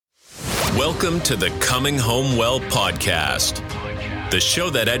Welcome to the Coming Home Well podcast, the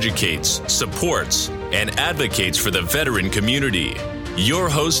show that educates, supports, and advocates for the veteran community. Your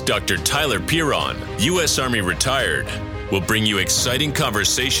host, Dr. Tyler Piron, U.S. Army retired, will bring you exciting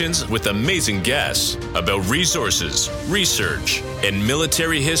conversations with amazing guests about resources, research, and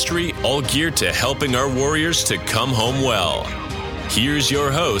military history, all geared to helping our warriors to come home well. Here's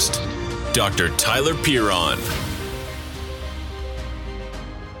your host, Dr. Tyler Piron.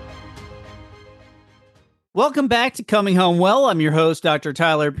 Welcome back to Coming Home Well. I'm your host, Dr.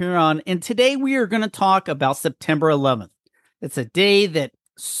 Tyler Piron, and today we are going to talk about September 11th. It's a day that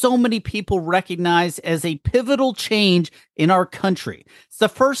so many people recognize as a pivotal change in our country. It's the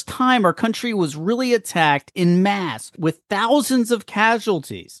first time our country was really attacked en masse with thousands of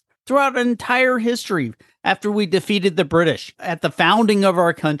casualties throughout an entire history after we defeated the British at the founding of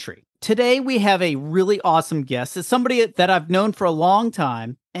our country. Today, we have a really awesome guest. It's somebody that I've known for a long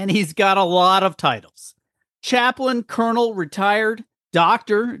time, and he's got a lot of titles. Chaplain, Colonel, retired,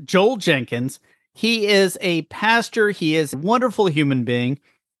 Dr. Joel Jenkins. He is a pastor. He is a wonderful human being,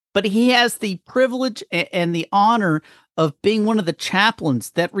 but he has the privilege and the honor of being one of the chaplains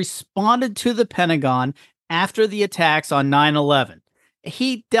that responded to the Pentagon after the attacks on 9/11.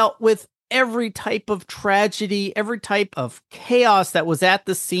 He dealt with every type of tragedy, every type of chaos that was at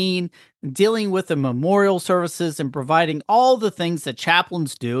the scene, dealing with the memorial services and providing all the things that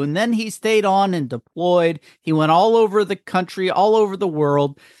chaplains do. And then he stayed on and deployed. He went all over the country, all over the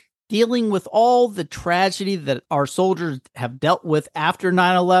world, dealing with all the tragedy that our soldiers have dealt with after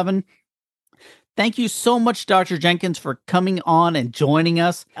 9/11. Thank you so much, Dr. Jenkins, for coming on and joining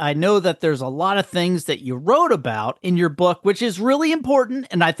us. I know that there's a lot of things that you wrote about in your book, which is really important,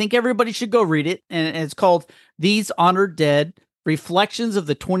 and I think everybody should go read it. And it's called These Honored Dead, Reflections of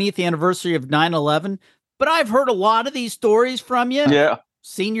the 20th Anniversary of 9/11. But I've heard a lot of these stories from you. Yeah.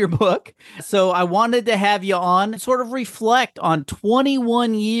 Seen your book. So I wanted to have you on and sort of reflect on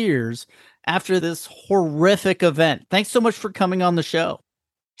 21 years after this horrific event. Thanks so much for coming on the show.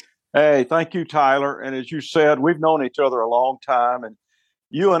 Hey, thank you, Tyler. And as you said, we've known each other a long time, and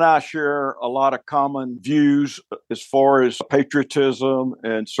you and I share a lot of common views as far as patriotism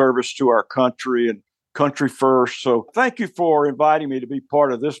and service to our country and country first. So thank you for inviting me to be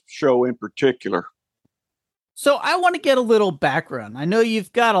part of this show in particular. So I want to get a little background. I know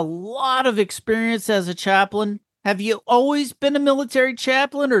you've got a lot of experience as a chaplain. Have you always been a military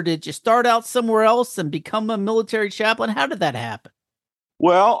chaplain, or did you start out somewhere else and become a military chaplain? How did that happen?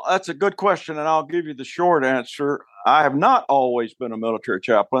 Well, that's a good question, and I'll give you the short answer. I have not always been a military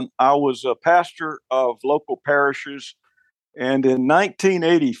chaplain. I was a pastor of local parishes, and in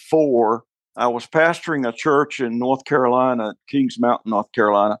 1984, I was pastoring a church in North Carolina, Kings Mountain, North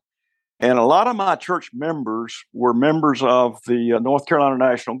Carolina, and a lot of my church members were members of the North Carolina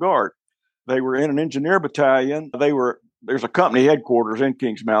National Guard. They were in an engineer battalion. There's a company headquarters in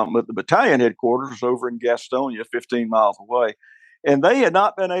Kings Mountain, but the battalion headquarters was over in Gastonia, 15 miles away. And they had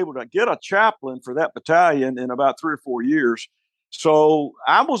not been able to get a chaplain for that battalion in about 3 or 4 years. So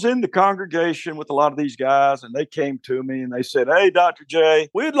I was in the congregation with a lot of these guys, and they came to me and they said, "Hey, Dr. J,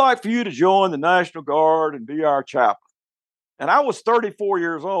 we'd like for you to join the National Guard and be our chaplain." And I was 34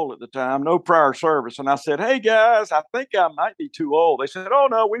 years old at the time, no prior service. And I said, "Hey, guys, I think I might be too old." They said, "Oh,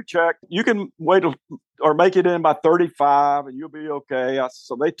 no, we've checked. You can wait or make it in by 35 and you'll be okay."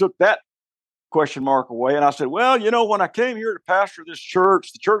 So they took that question mark away. And I said, "Well, when I came here to pastor this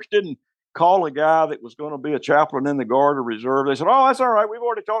church, the church didn't call a guy that was going to be a chaplain in the Guard or Reserve." They said, "Oh, that's all right. We've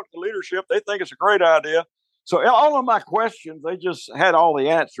already talked to the leadership. They think it's a great idea." So all of my questions, they just had all the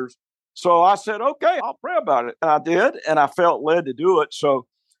answers. So I said, "Okay, I'll pray about it." And I did, and I felt led to do it. So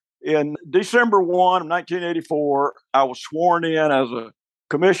in December 1 of 1984, I was sworn in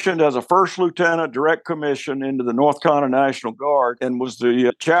commissioned as a first lieutenant, direct commission into the North Carolina National Guard, and was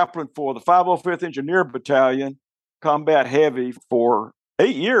the chaplain for the 505th Engineer Battalion, combat heavy, for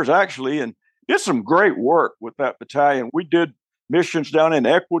 8 years, actually, and did some great work with that battalion. We did missions down in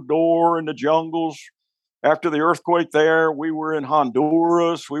Ecuador in the jungles. After the earthquake there, we were in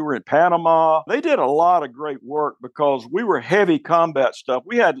Honduras. We were in Panama. They did a lot of great work because we were heavy combat stuff.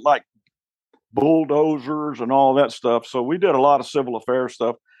 We had like bulldozers and all that stuff. So we did a lot of civil affairs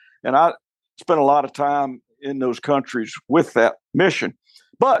stuff. And I spent a lot of time in those countries with that mission.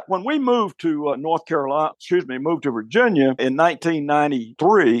 But when we moved to moved to Virginia in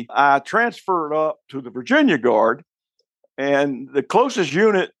 1993, I transferred up to the Virginia Guard. And the closest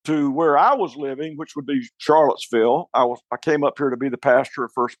unit to where I was living, which would be Charlottesville, I came up here to be the pastor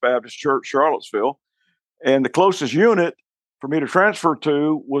of First Baptist Church, Charlottesville. And the closest unit for me to transfer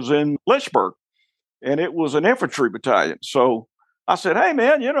to was in Lynchburg. And it was an infantry battalion. So I said, hey,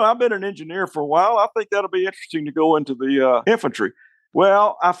 man, I've been an engineer for a while. I think that'll be interesting to go into the infantry.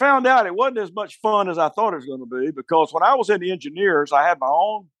 Well, I found out it wasn't as much fun as I thought it was going to be, because when I was in the engineers, I had my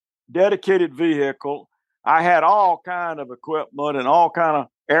own dedicated vehicle. I had all kind of equipment and all kind of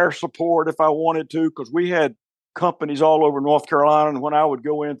air support if I wanted to, because we had companies all over North Carolina. And when I would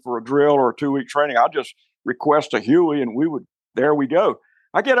go in for a drill or a 2-week training, I'd just request a Huey and there we go.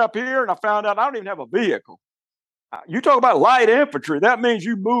 I get up here and I found out I don't even have a vehicle. You talk about light infantry, that means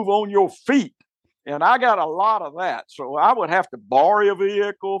you move on your feet. And I got a lot of that. So I would have to borrow a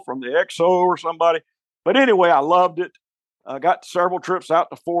vehicle from the XO or somebody. But anyway, I loved it. I got several trips out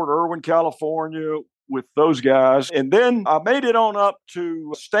to Fort Irwin, California with those guys. And then I made it on up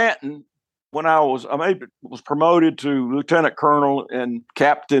to Stanton when I was promoted to lieutenant colonel and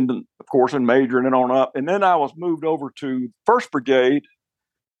captain, of course, and major, and then on up. And then I was moved over to 1st Brigade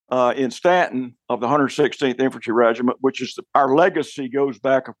in Stanton of the 116th Infantry Regiment, which is our legacy goes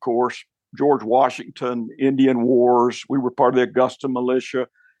back, of course, George Washington, Indian Wars. We were part of the Augusta Militia.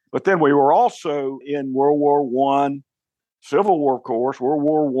 But then we were also in World War I, Civil War, of course, World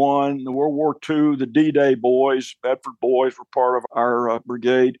War I, the World War II, the D-Day boys, Bedford boys were part of our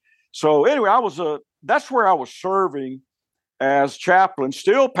brigade. So anyway, that's where I was serving as chaplain,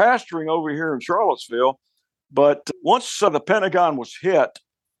 still pastoring over here in Charlottesville. But once the Pentagon was hit,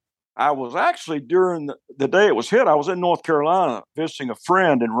 I was actually, during the day it was hit, I was in North Carolina visiting a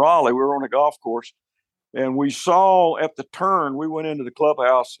friend in Raleigh. We were on a golf course, and we saw at the turn, we went into the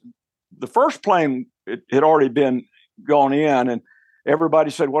clubhouse. The first plane, it had already been gone in, and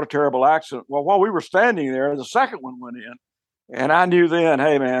everybody said, what a terrible accident. Well, while we were standing there, the second one went in, and I knew then,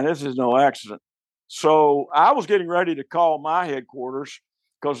 hey, man, this is no accident. So I was getting ready to call my headquarters,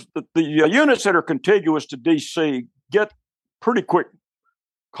 because the units that are contiguous to D.C. get pretty quick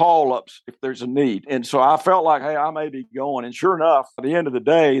call-ups if there's a need. And so I felt like, hey, I may be going. And sure enough, at the end of the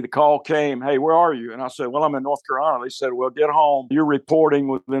day, the call came, hey, where are you? And I said, well, I'm in North Carolina. They said, well, get home. You're reporting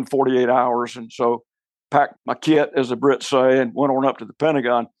within 48 hours. And so packed my kit, as the Brits say, and went on up to the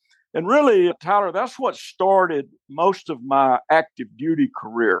Pentagon. And really, Tyler, that's what started most of my active duty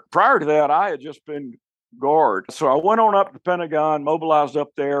career. Prior to that, I had just been guard. So I went on up to the Pentagon, mobilized up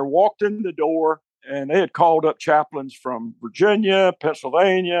there, walked in the door, and they had called up chaplains from Virginia,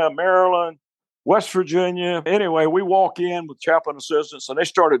 Pennsylvania, Maryland, West Virginia. Anyway, we walk in with chaplain assistants, and they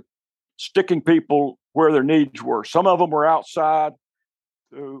started sticking people where their needs were. Some of them were outside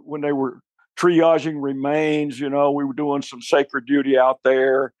when they were triaging remains. We were doing some sacred duty out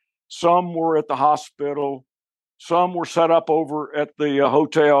there. Some were at the hospital. Some were set up over at the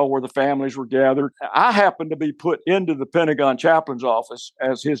hotel where the families were gathered. I happened to be put into the Pentagon chaplain's office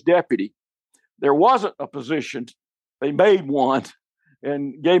as his deputy. There wasn't a position. They made one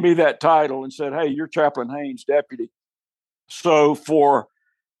and gave me that title and said, hey, you're Chaplain Haynes' deputy. So for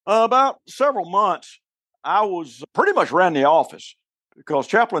about several months, I was pretty much ran the office, because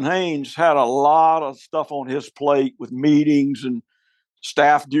Chaplain Haynes had a lot of stuff on his plate with meetings and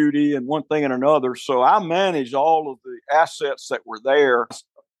staff duty and one thing and another. So I managed all of the assets that were there.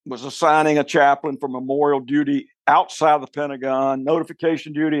 Was assigning a chaplain for memorial duty outside the Pentagon,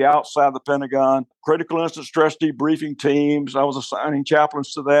 notification duty outside the Pentagon, critical incident stress debriefing teams. I was assigning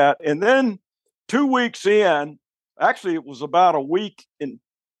chaplains to that. And then 2 weeks in, actually it was about a week and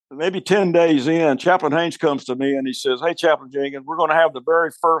maybe 10 days in, Chaplain Haynes comes to me and he says, hey, Chaplain Jenkins, we're going to have the very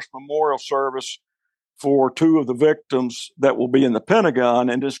first memorial service for 2 of the victims that will be in the Pentagon,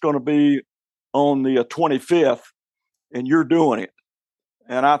 and it's going to be on the 25th, and you're doing it.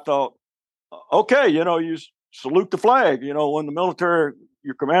 And I thought, okay, you salute the flag, when the military,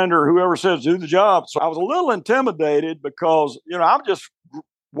 your commander, whoever says do the job. So I was a little intimidated because, I've just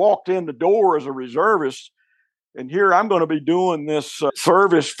walked in the door as a reservist, and here I'm going to be doing this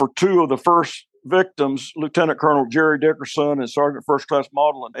service for 2 of the first victims, Lieutenant Colonel Jerry Dickerson and Sergeant First Class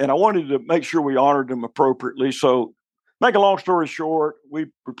Maudlin. And I wanted to make sure we honored them appropriately. So make a long story short, we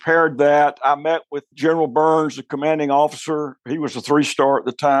prepared that. I met with General Burns, the commanding officer. He was a 3-star at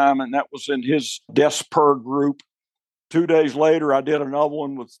the time, and that was in his DESPER group. 2 days later, I did another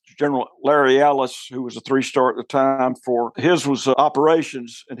one with General Larry Ellis, who was a 3-star at the time. For his was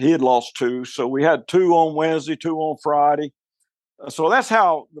operations, and he had lost 2. So we had 2 on Wednesday, 2 on Friday. So that's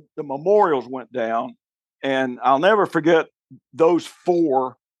how the memorials went down. And I'll never forget those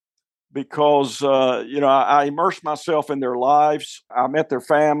 4 because, I immersed myself in their lives. I met their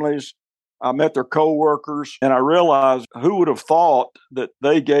families. I met their coworkers. And I realized who would have thought that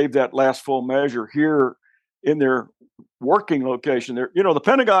they gave that last full measure here in their working location. There, the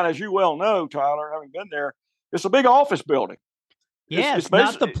Pentagon, as you well know, Tyler, having been there, it's a big office building. Yeah, it's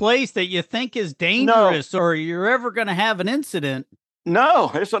not the place that you think is dangerous or you're ever going to have an incident.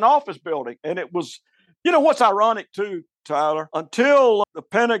 No, it's an office building. And it was, what's ironic too, Tyler, until the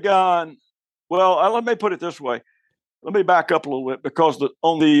Pentagon, well, let me put it this way. Let me back up a little bit because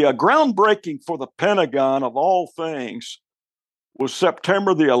on the groundbreaking for the Pentagon of all things was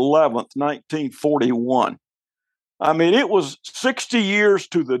September the 11th, 1941. I mean, it was 60 years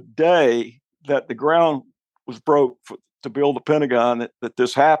to the day that the ground was broke to build the Pentagon that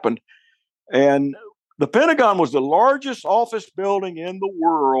this happened. And the Pentagon was the largest office building in the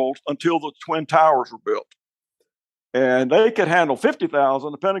world until the Twin Towers were built. And they could handle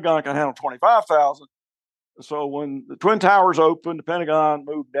 50,000. The Pentagon could handle 25,000. So when the Twin Towers opened, the Pentagon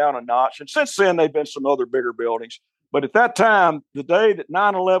moved down a notch. And since then, they've been some other bigger buildings. But at that time, the day that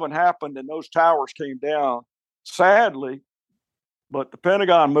 9/11 happened and those towers came down, sadly, but the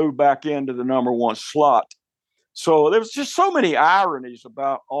Pentagon moved back into the number one slot. So there was just so many ironies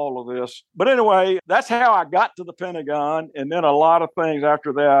about all of this. But anyway, that's how I got to the Pentagon. And then a lot of things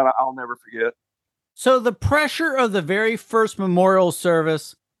after that, I'll never forget. So the pressure of the very first memorial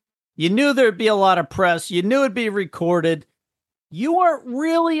service, you knew there'd be a lot of press. You knew it'd be recorded. You weren't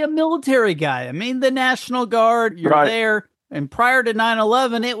really a military guy. I mean, the National Guard, you're right there. And prior to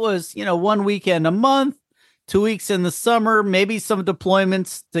 9/11, it was, 1 weekend a month, 2 weeks in the summer, maybe some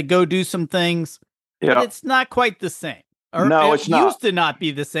deployments to go do some things. Yeah. But it's not quite the same. No, it's not. It used to not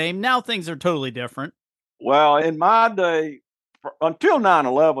be the same. Now things are totally different. Well, in my day, until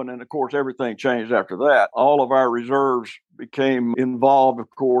 9/11, and of course, everything changed after that, all of our reserves became involved,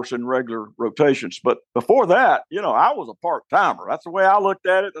 of course, in regular rotations. But before that, I was a part-timer. That's the way I looked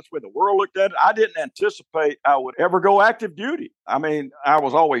at it. That's the way the world looked at it. I didn't anticipate I would ever go active duty. I mean, I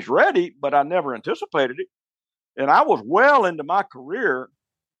was always ready, but I never anticipated it. And I was well into my career.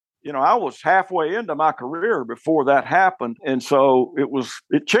 I was halfway into my career before that happened. And so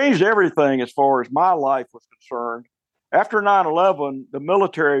it changed everything as far as my life was concerned. After 9/11, the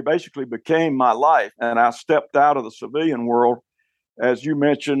military basically became my life, and I stepped out of the civilian world. As you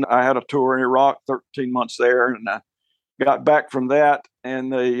mentioned, I had a tour in Iraq, 13 months there, and I got back from that,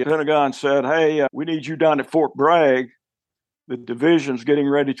 and the Pentagon said, hey, we need you down at Fort Bragg. The division's getting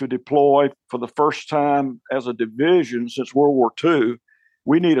ready to deploy for the first time as a division since World War II.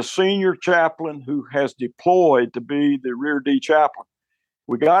 We need a senior chaplain who has deployed to be the Rear D chaplain.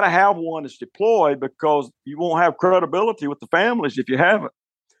 We got to have one that's deployed because you won't have credibility with the families if you haven't.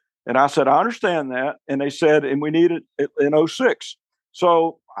 And I said, I understand that. And they said, and we need it in 2006.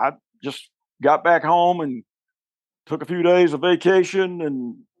 So I just got back home and took a few days of vacation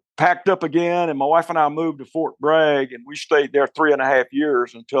and packed up again. And my wife and I moved to Fort Bragg, and we stayed there 3.5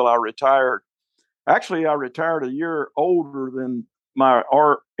 years until I retired. Actually, I retired a year older than my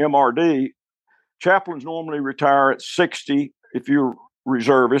MRD. Chaplains normally retire at 60 if you're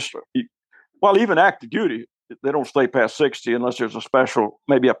reservist. Well, even active duty, they don't stay past 60 unless there's a special,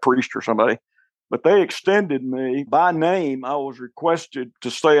 maybe a priest or somebody. But they extended me by name. I was requested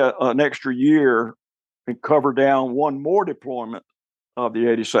to stay an extra year and cover down one more deployment of the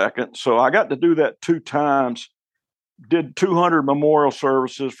 82nd. So I got to do that 2 times. Did 200 memorial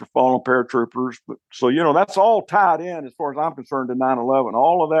services for fallen paratroopers. So, that's all tied in as far as I'm concerned to 9/11.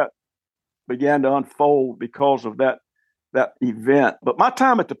 All of that began to unfold because of that event. But my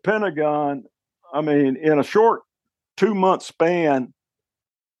time at the Pentagon, I mean, in a short 2-month span,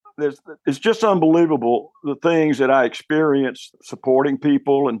 it's just unbelievable the things that I experienced supporting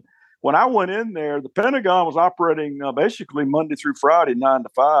people. And when I went in there, the Pentagon was operating basically Monday through Friday, 9 to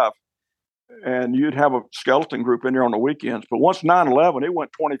 5. And you'd have a skeleton group in there on the weekends. But once 9/11, it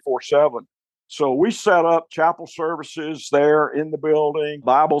went 24/7. So we set up chapel services there in the building,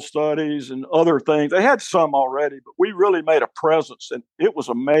 Bible studies and other things. They had some already, but we really made a presence. And it was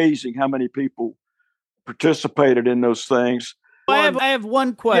amazing how many people participated in those things. I have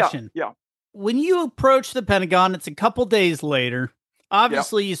one question. Yeah. When you approach the Pentagon, it's a couple days later.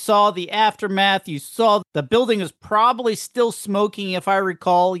 Obviously, You saw the aftermath. You saw the building was probably still smoking, if I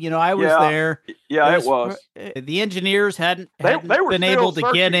recall. I was there. Yeah, it was. The engineers hadn't been able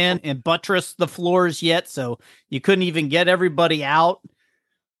to get in and buttress the floors yet, so you couldn't even get everybody out.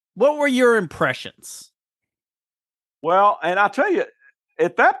 What were your impressions? Well, and I tell you,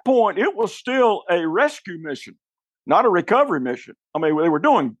 at that point, it was still a rescue mission, not a recovery mission. I mean, they were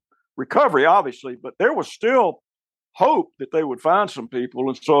doing recovery, obviously, but there was still hope that they would find some people.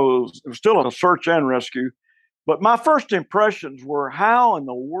 And so it was still a search and rescue. But my first impressions were, how in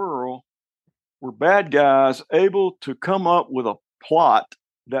the world were bad guys able to come up with a plot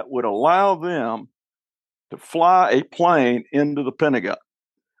that would allow them to fly a plane into the Pentagon?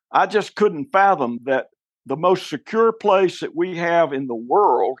 I just couldn't fathom that the most secure place that we have in the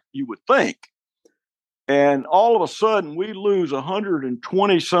world, you would think. And all of a sudden, we lose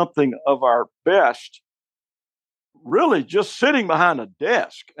 120 something of our best, really just sitting behind a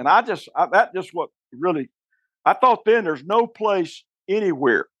desk. And I thought then there's no place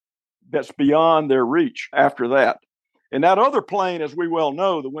anywhere that's beyond their reach after that. And that other plane, as we well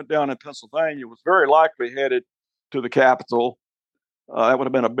know, that went down in Pennsylvania was very likely headed to the Capitol. That would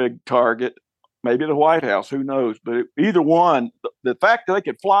have been a big target. Maybe the White House, who knows? But either one, the fact that they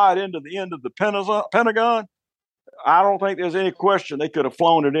could fly it into the end of the Pentagon, I don't think there's any question they could have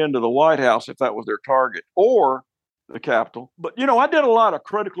flown it into the White House if that was their target, or the Capitol. But, I did a lot of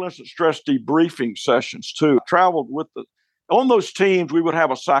critical incident stress debriefing sessions, too. I traveled on those teams, we would have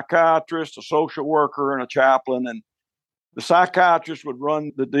a psychiatrist, a social worker, and a chaplain. And the psychiatrist would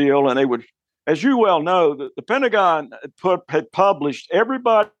run the deal, and they would, as you well know, the Pentagon had published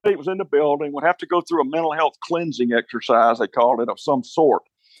everybody that was in the building would have to go through a mental health cleansing exercise, they called it, of some sort.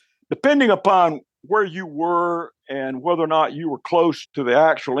 Depending upon where you were and whether or not you were close to the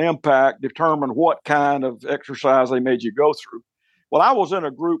actual impact, determined what kind of exercise they made you go through. Well, I was in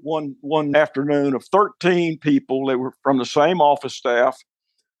a group one afternoon of 13 people. They were from the same office staff,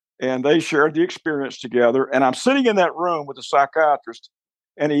 and they shared the experience together. And I'm sitting in that room with the psychiatrist,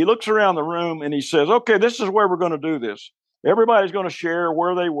 and he looks around the room and he says, okay, this is where we're going to do this. Everybody's going to share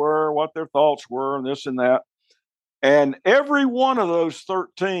where they were, what their thoughts were, and this and that. And every one of those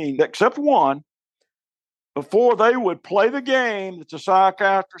 13, except one, before they would play the game that the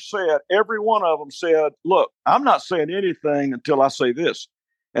psychiatrist said, every one of them said, look, I'm not saying anything until I say this.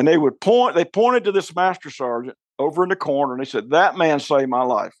 And they pointed to this master sergeant over in the corner, and they said, that man saved my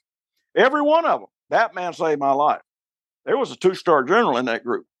life. Every one of them, that man saved my life. There was a 2-star general in that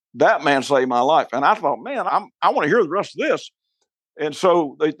group. That man saved my life. And I thought, man, I want to hear the rest of this. And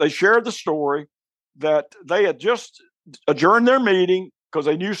so they shared the story that they had just adjourned their meeting because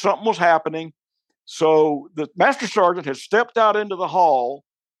they knew something was happening. So the master sergeant had stepped out into the hall,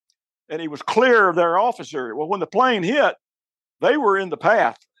 and he was clear of their office area. Well, when the plane hit, they were in the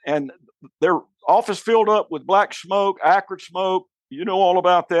path, and their office filled up with black smoke, acrid smoke. You know all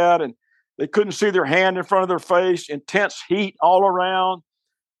about that. And they couldn't see their hand in front of their face, intense heat all around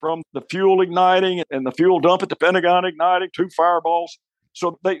from the fuel igniting and the fuel dump at the Pentagon igniting, 2 fireballs.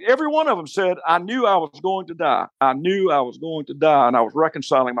 So every one of them said, I knew I was going to die. I knew I was going to die. And I was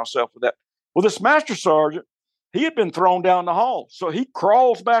reconciling myself with that. Well, this master sergeant, he had been thrown down the hall. So he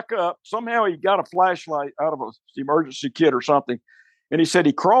crawls back up. Somehow he got a flashlight out of an emergency kit or something. And he said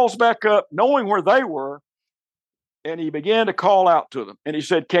he crawls back up knowing where they were. And he began to call out to them. And he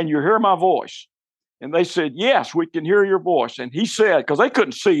said, can you hear my voice? And they said, yes, we can hear your voice. And he said, because they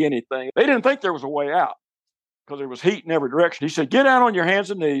couldn't see anything, they didn't think there was a way out because there was heat in every direction. He said, get down on your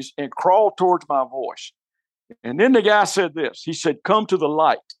hands and knees and crawl towards my voice. And then the guy said this. He said, come to the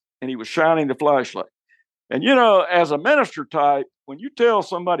light. And he was shining the flashlight. And, as a minister type, when you tell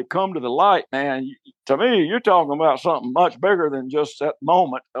somebody, come to the light, man, to me, you're talking about something much bigger than just that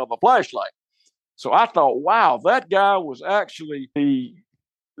moment of a flashlight. So I thought, wow, that guy was actually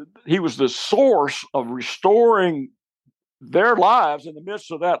he was the source of restoring their lives in the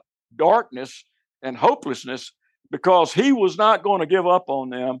midst of that darkness and hopelessness, because he was not going to give up on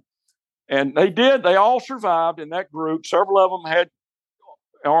them. And they did. They all survived in that group. Several of them had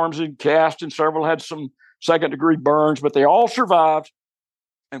arms in cast, and several had some second-degree burns, but they all survived.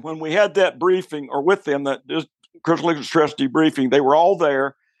 And when we had that briefing, or with them, that critical stress debriefing, they were all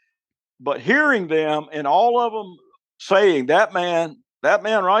there. But hearing them and all of them saying, that man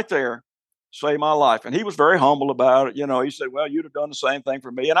right there saved my life. And he was very humble about it. He said, well, you'd have done the same thing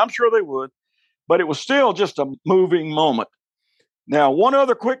for me. And I'm sure they would. But it was still just a moving moment. Now, one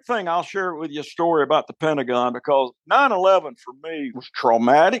other quick thing, I'll share with you a story about the Pentagon, because 9/11 for me was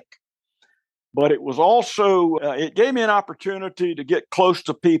traumatic, but it was also, it gave me an opportunity to get close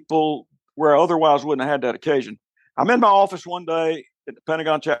to people where I otherwise wouldn't have had that occasion. I'm in my office one day at the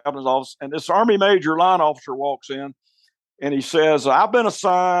Pentagon chaplain's office, and this Army major line officer walks in, and he says, I've been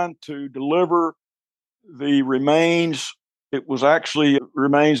assigned to deliver the remains. It was actually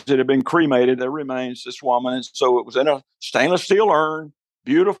remains that had been cremated. Their remains, this woman. And so it was in a stainless steel urn,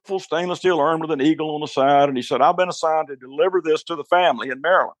 beautiful stainless steel urn with an eagle on the side. And he said, I've been assigned to deliver this to the family in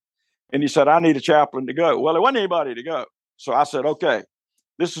Maryland. And he said, I need a chaplain to go. Well, there wasn't anybody to go. So I said, okay,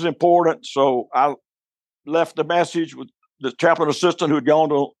 this is important. So I left the message with the chaplain assistant who had gone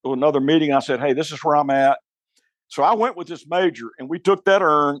to another meeting. I said, hey, this is where I'm at. So I went with this major, and we took that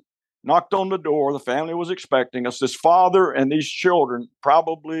urn, knocked on the door. The family was expecting us. This father and these children,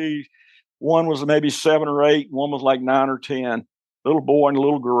 probably one was maybe 7 or 8, one was like 9 or 10, little boy and a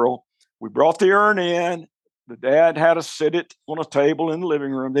little girl. We brought the urn in, The dad had us sit it on a table in the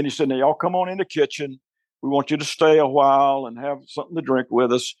living room. Then he said, now y'all come on in the kitchen. We want you to stay a while and have something to drink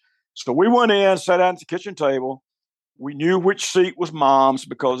with us. So we went in, sat down at the kitchen table. We knew which seat was mom's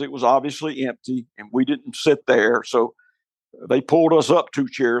because it was obviously empty and we didn't sit there. So they pulled us up 2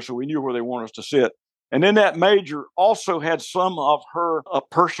 chairs, so we knew where they wanted us to sit. And then that major also had some of her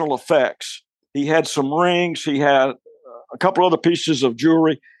personal effects. He had some rings. He had a couple other pieces of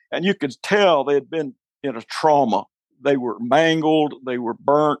jewelry, and you could tell they had been in a trauma. They were mangled, they were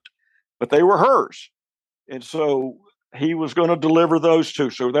burnt, but they were hers. And so he was going to deliver those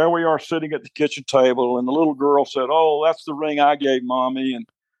too. So there we are sitting at the kitchen table, and the little girl said, oh, that's the ring I gave mommy. And,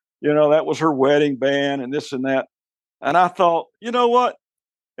 that was her wedding band and this and that. And I thought, you know what?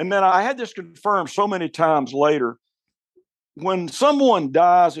 And then I had this confirmed so many times later. When someone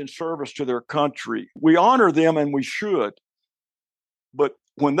dies in service to their country, we honor them and we should. But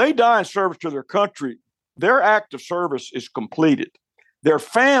when they die in service to their country, their act of service is completed. Their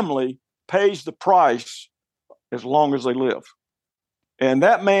family pays the price as long as they live. And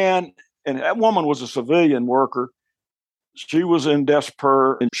that man and that woman was a civilian worker. She was in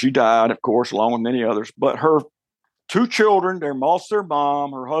Desper and she died, of course, along with many others. But her 2 children, they lost their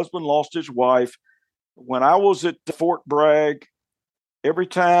mom. Her husband lost his wife. When I was at Fort Bragg, every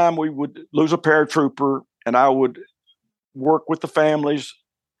time we would lose a paratrooper and I would work with the families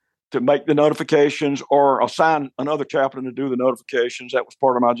to make the notifications or assign another chaplain to do the notifications. That was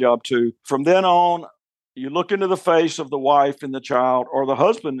part of my job too. From then on, you look into the face of the wife and the child or the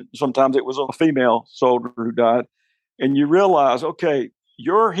husband. Sometimes it was a female soldier who died. And you realize, okay,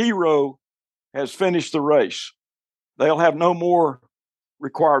 your hero has finished the race. They'll have no more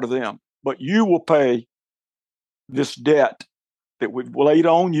required of them, but you will pay this debt that we've laid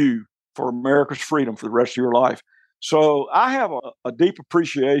on you for America's freedom for the rest of your life. So I have a deep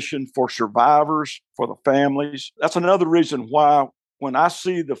appreciation for survivors, for the families. That's another reason why when I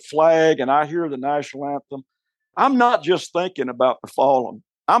see the flag and I hear the national anthem, I'm not just thinking about the fallen.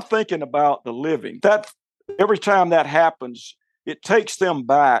 I'm thinking about the living. That every time that happens, it takes them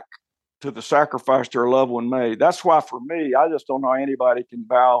back to the sacrifice their loved one made. That's why for me, I just don't know how anybody can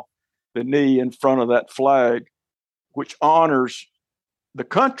bow the knee in front of that flag, which honors the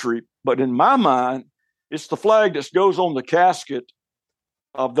country. But in my mind, it's the flag that goes on the casket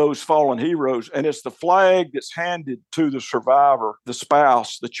of those fallen heroes. And it's the flag that's handed to the survivor, the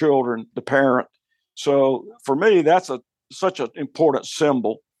spouse, the children, the parent. So for me, that's such an important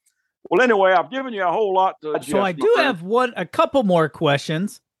symbol. Well, anyway, I've given you a whole lot to digest. So I do have a couple more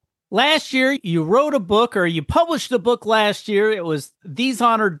questions. Last year, you wrote a book, or you published a book last year. It was These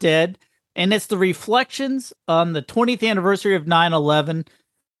Honored Dead, and it's the reflections on the 20th anniversary of 9/11.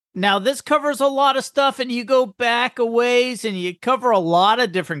 Now, this covers a lot of stuff, and you go back a ways, and you cover a lot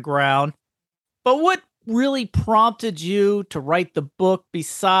of different ground. But what really prompted you to write the book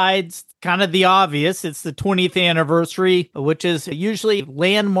besides kind of the obvious? It's the 20th anniversary, which is usually a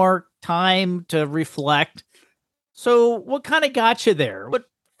landmark time to reflect. So what kind of got you there? What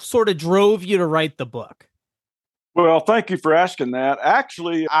sort of drove you to write the book? Well, thank you for asking that.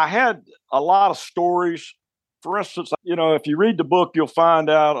 Actually, I had a lot of stories. For instance, if you read the book, you'll find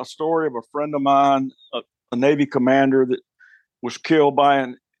out a story of a friend of mine, a Navy commander that was killed by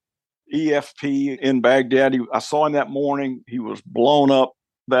an EFP in Baghdad. I saw him that morning. He was blown up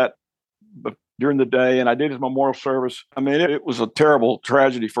during the day, and I did his memorial service. I mean, it was a terrible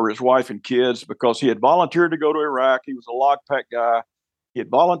tragedy for his wife and kids because he had volunteered to go to Iraq. He was a log pack guy. He had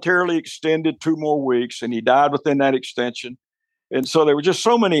voluntarily extended 2 more weeks, and he died within that extension. And so there were just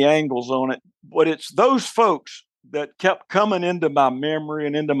so many angles on it. But it's those folks that kept coming into my memory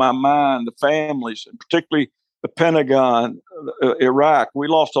and into my mind, the families, and particularly the Pentagon, Iraq. We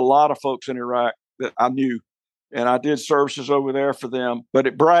lost a lot of folks in Iraq that I knew, and I did services over there for them. But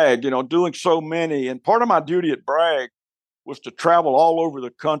at Bragg, doing so many, and part of my duty at Bragg was to travel all over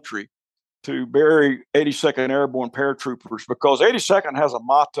the country to bury 82nd Airborne paratroopers, because 82nd has a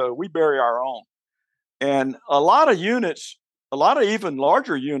motto: we bury our own. And a lot of units, a lot of even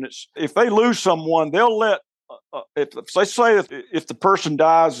larger units, if they lose someone, they'll let, if they say if the person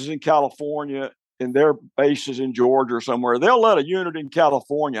dies is in California and their base is in Georgia or somewhere, they'll let a unit in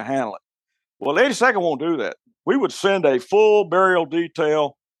California handle it. Well, 82nd won't do that. We would send a full burial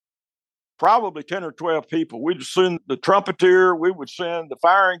detail, probably 10 or 12 people. We'd send the trumpeter, we would send the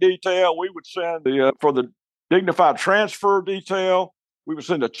firing detail, we would send for the dignified transfer detail, we would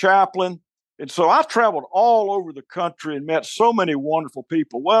send a chaplain. And so I traveled all over the country and met so many wonderful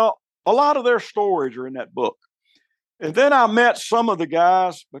people. Well, a lot of their stories are in that book. And then I met some of the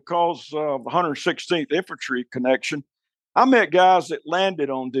guys because of the 116th Infantry connection. I met guys that landed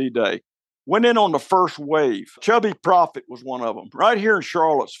on D-Day. went in on the first wave. Chubby Prophet was one of them, right here in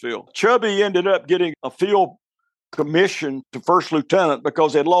Charlottesville. Chubby ended up getting a field commission to first lieutenant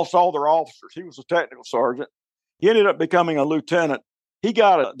because they'd lost all their officers. He was a technical sergeant. He ended up becoming a lieutenant. He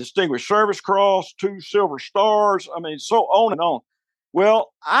got a Distinguished Service Cross, 2 Silver Stars. I mean, so on and on.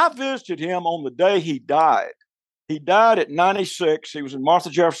 Well, I visited him on the day he died. He died at 96. He was in Martha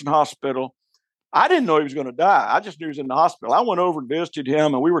Jefferson Hospital. I didn't know he was going to die. I just knew he was in the hospital. I went over and visited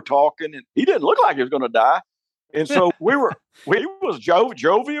him, and we were talking, and he didn't look like he was going to die. And so he was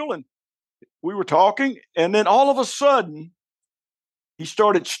jovial, and we were talking. And then all of a sudden, he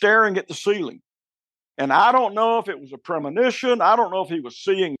started staring at the ceiling. And I don't know if it was a premonition. I don't know if he was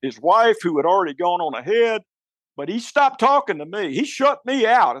seeing his wife, who had already gone on ahead, but he stopped talking to me. He shut me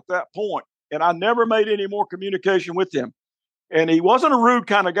out at that point, and I never made any more communication with him. And he wasn't a rude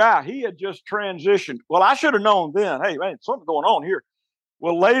kind of guy. He had just transitioned. Well, I should have known then, hey, man, something's going on here.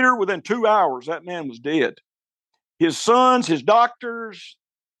 Well, later, within 2 hours, that man was dead. His sons, his doctors,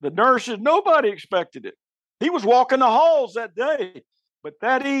 the nurses, nobody expected it. He was walking the halls that day. But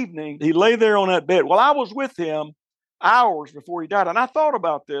that evening, he lay there on that bed. Well, I was with him hours before he died. And I thought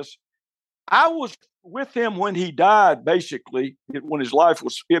about this. I was with him when he died, basically, when his life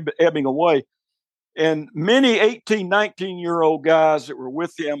was ebbing away. And many 18, 19-year-old guys that were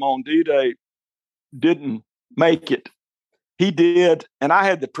with him on D-Day didn't make it. He did. And I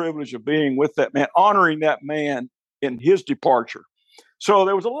had the privilege of being with that man, honoring that man in his departure. So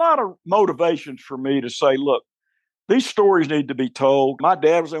there was a lot of motivations for me to say, look, these stories need to be told. My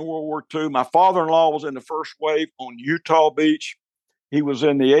dad was in World War II. My father-in-law was in the first wave on Utah Beach. He was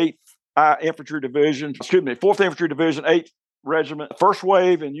in the 4th Infantry Division, 8th Regiment, first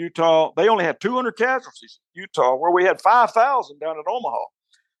wave in Utah. They only had 200 casualties in Utah, where we had 5,000 down at Omaha.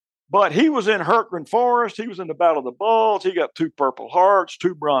 But he was in Hertgren Forest. He was in the Battle of the Bulge. He got 2 Purple Hearts,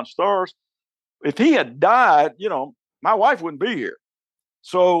 2 Bronze Stars. If he had died, my wife wouldn't be here.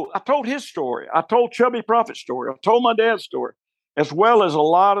 So I told his story. I told Chubby Prophet's story. I told my dad's story, as well as a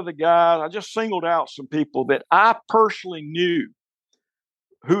lot of the guys. I just singled out some people that I personally knew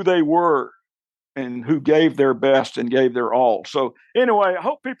who they were and who gave their best and gave their all. So anyway, I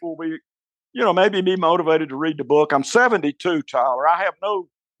hope people will be, maybe be motivated to read the book. I'm 72, Tyler. I have no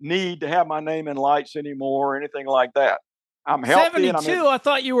need to have my name in lights anymore or anything like that. I'm healthy. 72? I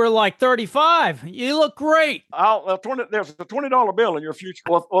thought you were like 35. You look great. There's a $20 bill in your future.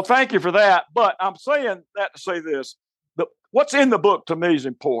 Well, thank you for that. But I'm saying that to say this. What's in the book to me is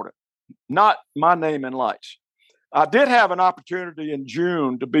important, not my name in lights. I did have an opportunity in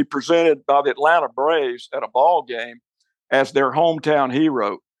June to be presented by the Atlanta Braves at a ball game as their hometown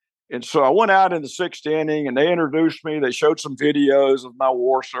hero. And so I went out in the 6th inning, and they introduced me. They showed some videos of my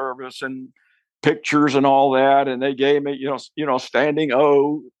war service and pictures and all that. And they gave me, standing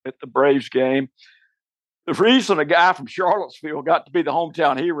O at the Braves game. The reason a guy from Charlottesville got to be the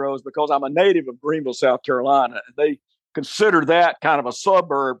hometown hero is because I'm a native of Greenville, South Carolina. They consider that kind of a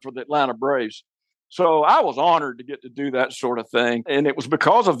suburb for the Atlanta Braves. So I was honored to get to do that sort of thing. And it was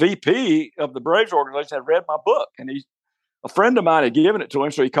because a VP of the Braves organization had read my book. And a friend of mine had given it to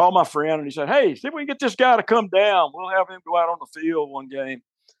him. So he called my friend and he said, hey, see if we can get this guy to come down. We'll have him go out on the field one game.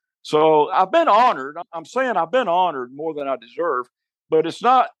 So I've been honored. I'm saying I've been honored more than I deserve. But it's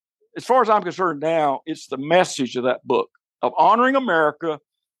not, as far as I'm concerned now, it's the message of that book of honoring America,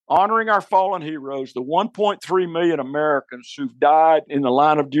 honoring our fallen heroes, the 1.3 million Americans who've died in the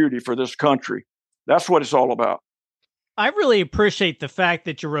line of duty for this country. That's what it's all about. I really appreciate the fact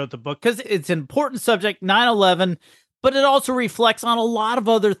that you wrote the book because it's an important subject, 9/11, but it also reflects on a lot of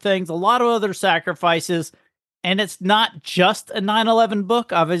other things, a lot of other sacrifices. And it's not just a 9/11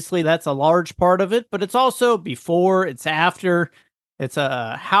 book. Obviously, that's a large part of it, but it's also before, it's after, it's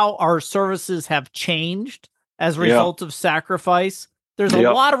how our services have changed as a result of sacrifice. There's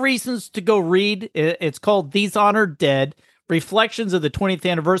a lot of reasons to go read. It's called These Honored Dead, Reflections of the 20th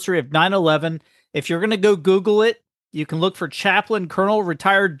Anniversary of 9/11. If you're going to go Google it, you can look for Chaplain Colonel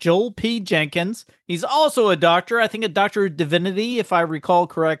Retired Joel P. Jenkins. He's also a doctor, I think a doctor of divinity, if I recall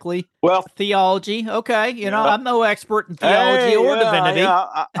correctly. Well, theology. Okay. I'm no expert in theology or divinity.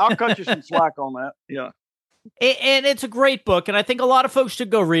 Yeah, I'll cut you some slack on that. Yeah. And it's a great book, and I think a lot of folks should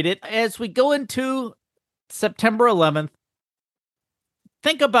go read it. As we go into September 11th,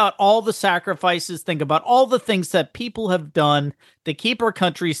 think about all the sacrifices, think about all the things that people have done to keep our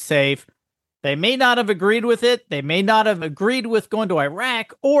country safe. They may not have agreed with it. They may not have agreed with going to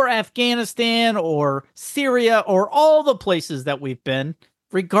Iraq or Afghanistan or Syria or all the places that we've been.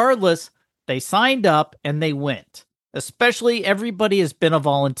 Regardless, they signed up and they went. Especially everybody has been a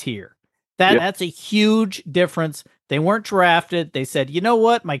volunteer. That's a huge difference They weren't drafted. They said, you know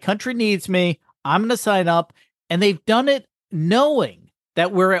what? My country needs me. I'm going to sign up. And they've done it knowing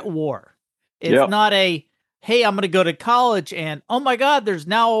that we're at war. It's not a, hey, I'm going to go to college and, oh my God, there's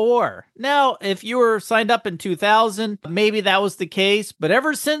now a war. Now, if you were signed up in 2000, maybe that was the case. But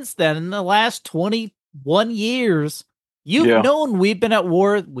ever since then, in the last 21 years, you've known we've been at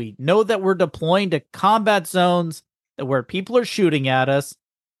war. We know that we're deploying to combat zones where people are shooting at us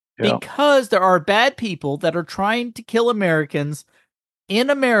because there are bad people that are trying to kill Americans in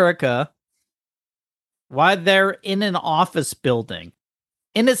America while they're in an office building.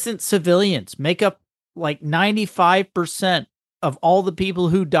 Innocent civilians make up like 95% of all the people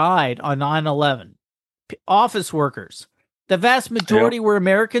who died on 9/11. Office workers. The vast majority were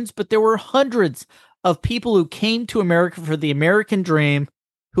Americans, but there were hundreds of people who came to America for the American dream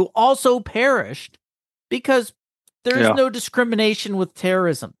who also perished because there's no discrimination with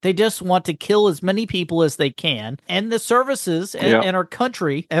terrorism. They just want to kill as many people as they can. And the services and our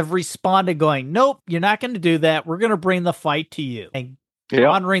country have responded going, nope, you're not going to do that. We're going to bring the fight to you. And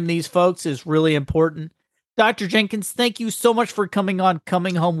honoring these folks is really important. Dr. Jenkins, thank you so much for coming on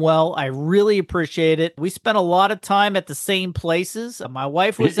Coming Home Well. I really appreciate it. We spent a lot of time at the same places. My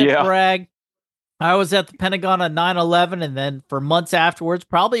wife was at Bragg. I was at the Pentagon on 9/11, and then for months afterwards,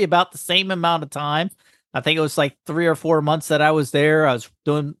 probably about the same amount of time. I think it was like 3 or 4 months that I was there. I was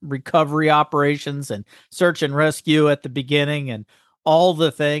doing recovery operations and search and rescue at the beginning and all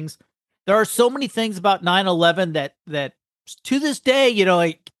the things. There are so many things about 9/11 that to this day,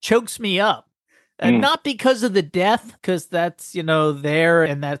 it chokes me up. And not because of the death, because that's, there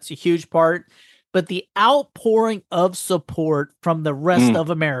and that's a huge part, but the outpouring of support from the rest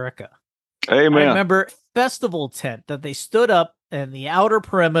of America. Amen. I remember festival tent that they stood up in the outer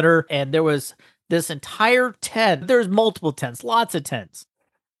perimeter, and there was this entire tent. There's multiple tents, lots of tents,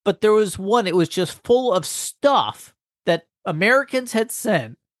 but there was one, it was just full of stuff that Americans had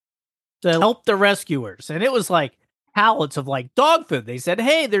sent to help the rescuers. And it was like pallets of like dog food. They said,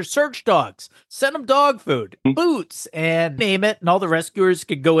 hey, there's search dogs, send them dog food, boots, and name it. And all the rescuers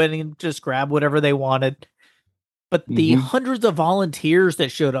could go in and just grab whatever they wanted. But the hundreds of volunteers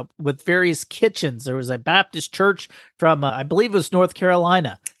that showed up with various kitchens. There was a Baptist church from, I believe it was North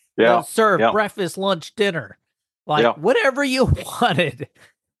Carolina. They'll serve breakfast, lunch, dinner, like whatever you wanted.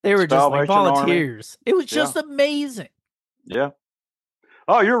 They were just like volunteers. Army. It was just amazing. Yeah.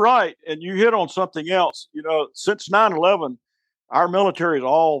 Oh, you're right. And you hit on something else. Since 9/11, our military is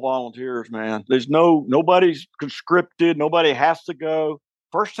all volunteers, man. There's nobody's conscripted. Nobody has to go.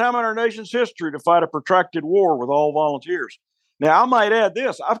 First time in our nation's history to fight a protracted war with all volunteers. Now, I might add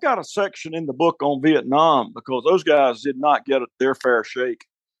this. I've got a section in the book on Vietnam because those guys did not get their fair shake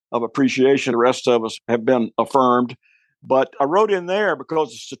of appreciation. The rest of us have been affirmed. But I wrote in there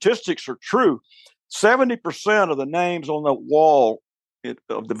because the statistics are true. 70% of the names on the wall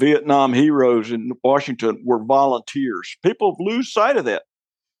of the Vietnam heroes in Washington were volunteers. People lose sight of that.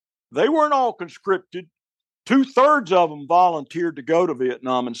 They weren't all conscripted. 2/3 of them volunteered to go to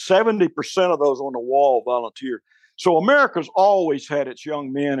Vietnam, and 70% of those on the wall volunteered. So America's always had its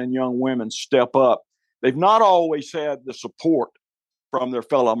young men and young women step up. They've not always had the support from their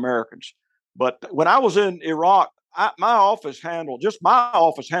fellow Americans. But when I was in Iraq, my office handled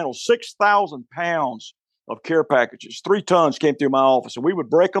 6,000 pounds of care packages. 3 tons came through my office, and we would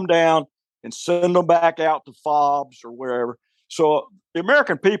break them down and send them back out to FOBs or wherever. So the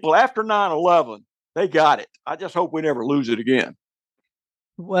American people, after 9/11, they got it. I just hope we never lose it again.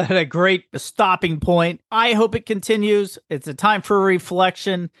 What a great stopping point. I hope it continues. It's a time for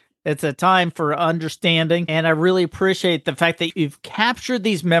reflection. It's a time for understanding. And I really appreciate the fact that you've captured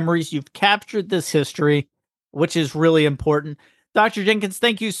these memories. You've captured this history, which is really important. Dr. Jenkins,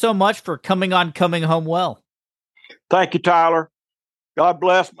 thank you so much for coming on Coming Home Well. Thank you, Tyler. God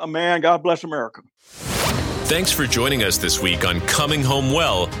bless, man. God bless America. Thanks for joining us this week on Coming Home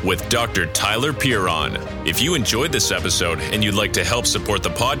Well with Dr. Tyler Piron. If you enjoyed this episode and you'd like to help support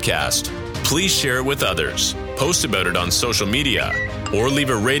the podcast, please share it with others, post about it on social media, or leave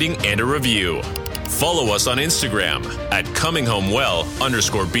a rating and a review. Follow us on Instagram at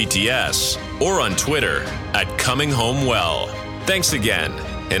ComingHomeWell_BTS or on Twitter at ComingHomeWell. Thanks again.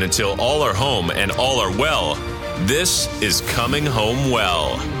 And until all are home and all are well, this is Coming Home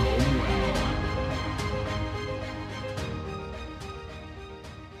Well.